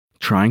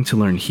trying to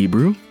learn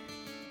Hebrew?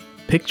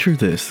 Picture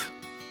this.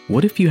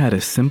 What if you had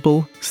a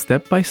simple,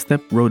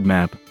 step-by-step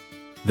roadmap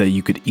that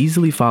you could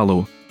easily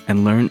follow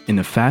and learn in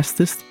the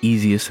fastest,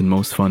 easiest, and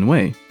most fun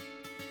way?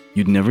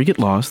 You'd never get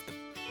lost,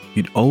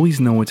 you'd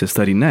always know what to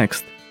study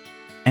next,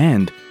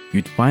 and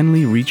you'd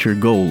finally reach your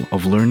goal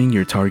of learning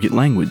your target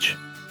language.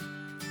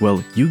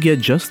 Well, you get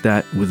just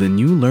that with the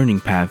new learning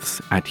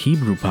paths at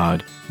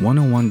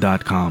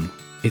HebrewPod101.com.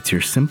 It's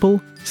your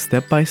simple,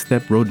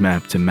 step-by-step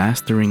roadmap to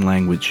mastering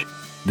language,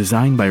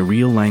 designed by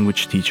real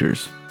language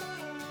teachers.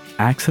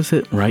 Access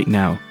it right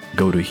now.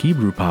 Go to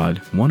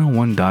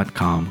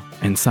HebrewPod101.com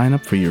and sign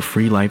up for your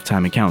free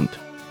lifetime account.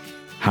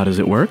 How does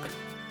it work?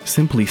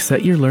 Simply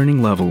set your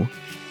learning level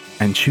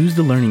and choose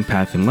the learning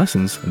path and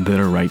lessons that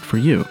are right for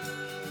you.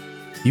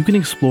 You can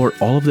explore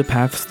all of the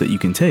paths that you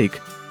can take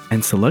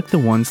and select the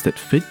ones that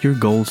fit your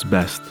goals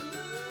best.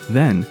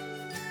 Then,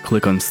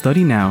 click on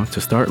Study Now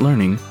to start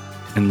learning,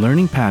 and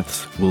Learning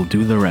Paths will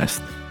do the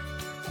rest.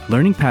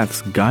 Learning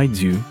Paths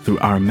guides you through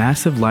our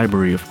massive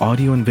library of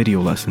audio and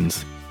video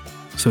lessons,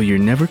 so you're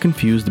never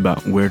confused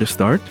about where to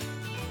start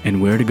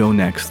and where to go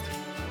next.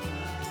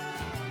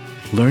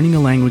 Learning a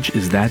language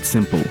is that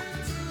simple.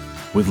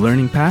 With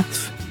Learning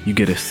Paths, you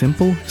get a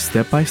simple,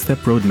 step-by-step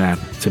roadmap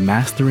to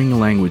mastering a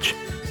language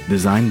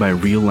designed by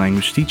real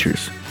language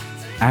teachers.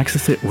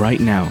 Access it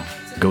right now.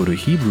 Go to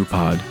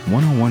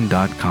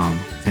HebrewPod101.com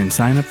and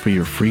sign up for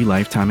your free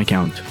lifetime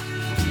account.